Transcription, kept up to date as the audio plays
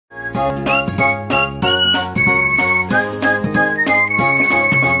Hello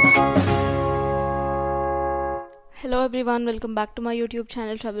everyone, welcome back to my YouTube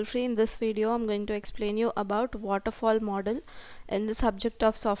channel Trouble Free. In this video I'm going to explain you about waterfall model in the subject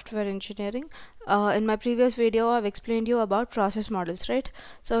of software engineering. In my previous video I've explained you about process models, right?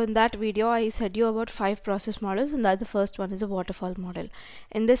 So in that video I said you about 5 process models, and that the first one is a waterfall model.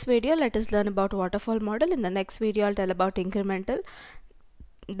 In this video let us learn about waterfall model. In the next video I'll tell about incremental,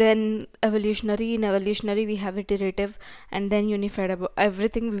 then evolutionary. In evolutionary we have iterative, and then unified. About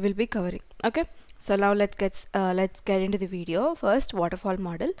everything we will be covering. Okay, so now let's get into the video. First, waterfall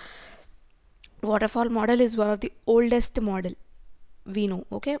model. Waterfall model is one of the oldest model we know.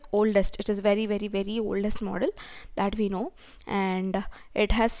 Okay, oldest. It is very oldest model that we know, and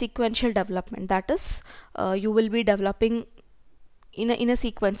it has sequential development. That is, you will be developing in a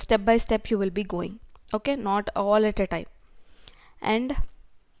sequence, step by step you will be going. Okay, not all at a time. And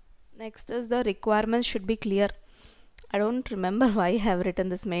next is the requirements should be clear. I don't remember why I have written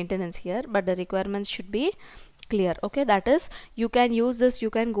this maintenance here, but the requirements should be clear. Okay, that is, you can use this, you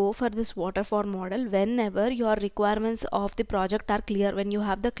can go for this waterfall model whenever your requirements of the project are clear, when you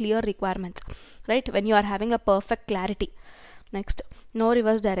have the clear requirements, right? When you are having a perfect clarity. Next, no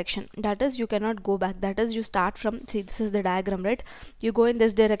reverse direction. That is, you cannot go back. That is, you start from, see, this is the diagram, right? You go in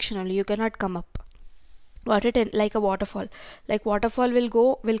this direction only, you cannot come up. Got it? In like a waterfall, like waterfall will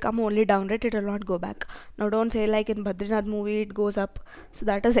come only down, right? It will not go back. Now don't say like in Badrinath movie it goes up. So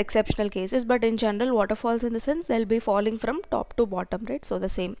that is exceptional cases, but in general waterfalls, in the sense they'll be falling from top to bottom, right? So the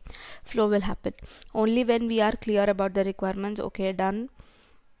same flow will happen only when we are clear about the requirements. Okay, done.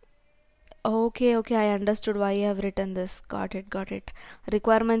 Okay, I understood why you have written this. Got it.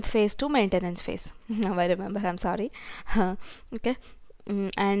 Requirements phase to maintenance phase. Now I remember, I'm sorry. Okay.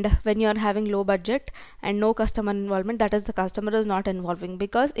 And when you are having low budget and no customer involvement, that is, the customer is not involving,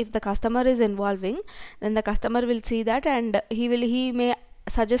 because if the customer is involving, then the customer will see that and he may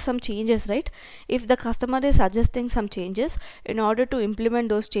suggest some changes, right? If the customer is suggesting some changes, in order to implement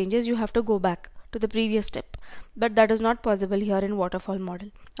those changes you have to go back to the previous step, but that is not possible here in waterfall model.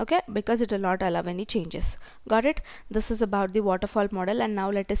 Okay, because it will not allow any changes. Got it? This is about the waterfall model. And now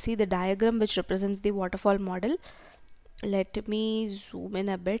let us see the diagram which represents the waterfall model. Let me zoom in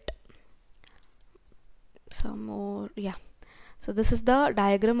a bit, some more. Yeah, so this is the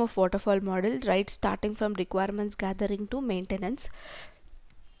diagram of waterfall model, right? Starting from requirements gathering to maintenance.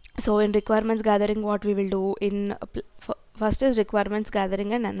 So in requirements gathering, what we will do in first is requirements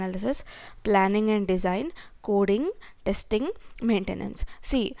gathering and analysis, planning and design, coding, testing, maintenance.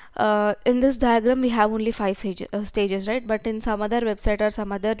 See, in this diagram we have only 5 stages, right? But in some other website or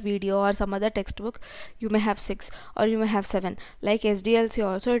some other video or some other textbook you may have 6 or you may have 7. Like SDLC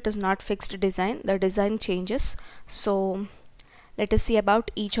also, it is not fixed design, the design changes. So let us see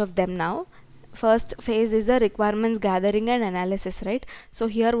about each of them now. First phase is the requirements gathering and analysis, right? So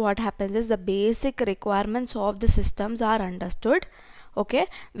here what happens is the basic requirements of the systems are understood. Okay,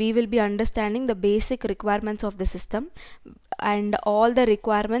 we will be understanding the basic requirements of the system and all the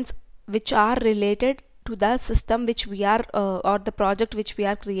requirements which are related to the system which we are or the project which we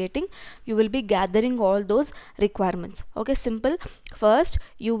are creating. You will be gathering all those requirements. Okay, simple. First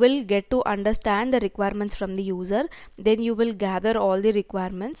you will get to understand the requirements from the user, then you will gather all the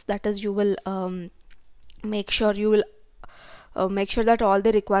requirements. That is, you will make sure that all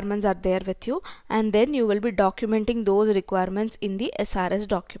the requirements are there with you, and then you will be documenting those requirements in the SRS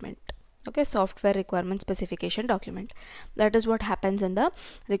document. Okay, software requirement specification document. That is what happens in the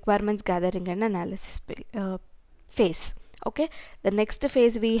requirements gathering and analysis phase. Okay, the next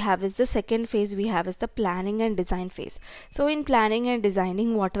phase we have is the second phase we have is the planning and design phase. So in planning and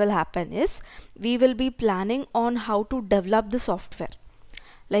designing, what will happen is we will be planning on how to develop the software,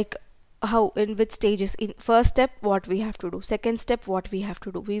 like how, in which stages. In first step what we have to do, second step what we have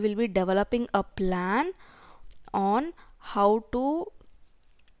to do. We will be developing a plan on how to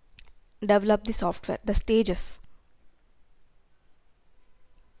develop the software, the stages,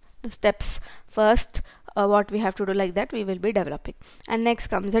 the steps. First what we have to do, like that we will be developing. And next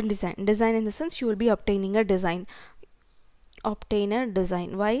comes a design. Design in the sense you will be obtaining a design.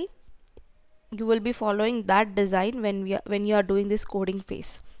 Why? You will be following that design when you are doing this coding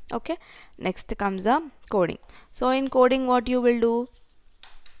phase. Okay, next comes a coding. So in coding what you will do,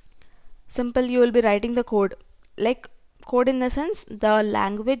 simple, you will be writing the code, like code in the sense the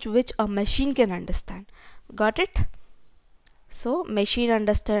language which a machine can understand. Got it? So machine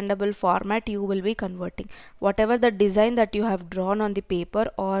understandable format you will be converting whatever the design that you have drawn on the paper,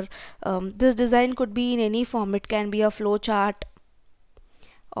 or this design could be in any form. It can be a flow chart,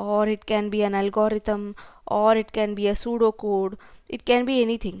 or it can be an algorithm, or it can be a pseudocode, it can be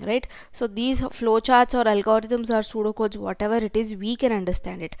anything, right? So these flowcharts or algorithms or pseudocodes, whatever it is, we can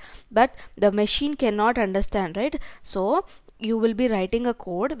understand it, but the machine cannot understand, right? So you will be writing a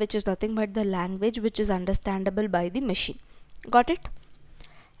code which is nothing but the language which is understandable by the machine. Got it?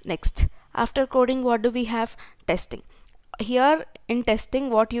 Next, after coding, what do we have? Testing. Here in testing,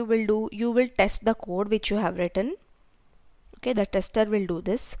 what you will do, you will test the code which you have written. Okay, the tester will do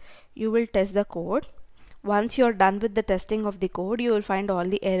this. You will test the code. Once you are done with the testing of the code, you will find all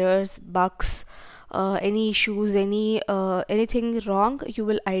the errors, bugs, any issues, anything wrong. You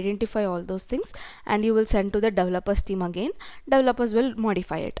will identify all those things and you will send to the developers team again. Developers will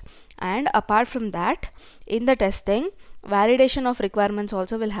modify it. And apart from that, in the testing, validation of requirements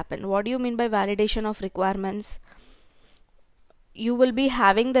also will happen. What do you mean by validation of requirements? You will be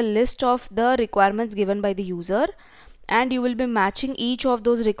having the list of the requirements given by the user, and you will be matching each of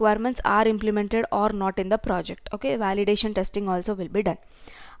those requirements are implemented or not in the project. Okay, validation testing also will be done.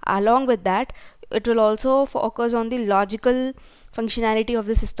 Along with that, it will also focus on the logical functionality of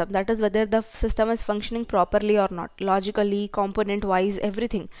the system, that is whether the system is functioning properly or not, logically, component wise,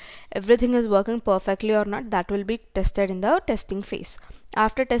 everything is working perfectly or not. That will be tested in the testing phase.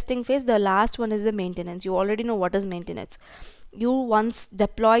 After testing phase, the last one is the maintenance. You already know what is maintenance. You once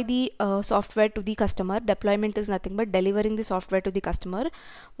deploy the software to the customer. Deployment is nothing but delivering the software to the customer.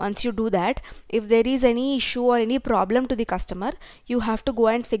 Once you do that, if there is any issue or any problem to the customer, you have to go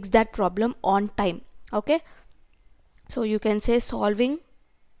and fix that problem on time. Okay, so you can say solving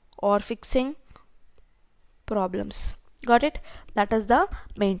or fixing problems. Got it? That is the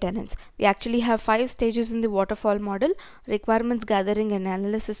maintenance. We actually have 5 stages in the waterfall model. Requirements gathering and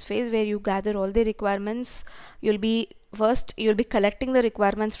analysis phase, where you gather all the requirements. First, you'll be collecting the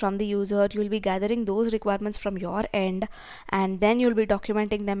requirements from the user. You'll be gathering those requirements from your end, and then you'll be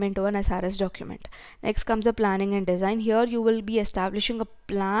documenting them into an SRS document. Next comes the planning and design. Here you will be establishing a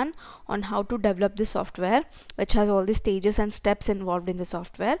plan on how to develop the software, which has all the stages and steps involved in the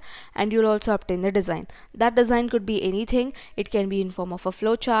software, and you'll also obtain the design. That design could be anything. It can be in form of a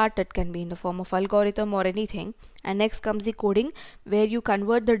flow chart, it can be in the form of algorithm or anything. And next comes the coding, where you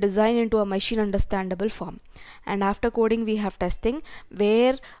convert the design into a machine understandable form. And after coding, we have testing,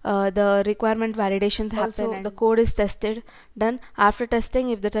 where the requirement validations happen and the code is tested. Done. After testing,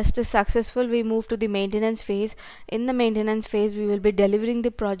 if the test is successful, we move to the maintenance phase. In the maintenance phase, we will be delivering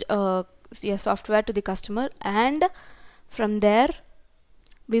the software to the customer, and from there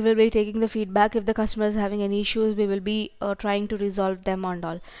we will be taking the feedback. If the customer is having any issues, we will be trying to resolve them and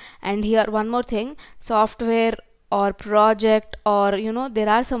all. And here one more thing, software or project, or there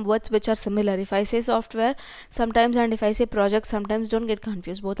are some words which are similar. If I say software sometimes and if I say project sometimes, don't get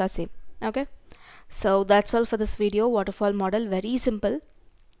confused, both are same. Okay, so that's all for this video. Waterfall model, very simple.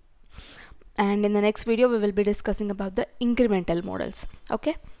 And in the next video we will be discussing about the incremental models.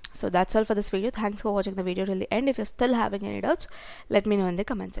 Okay, so that's all for this video. Thanks for watching the video till the end. If you're still having any doubts, let me know in the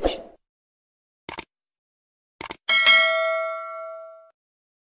comment section.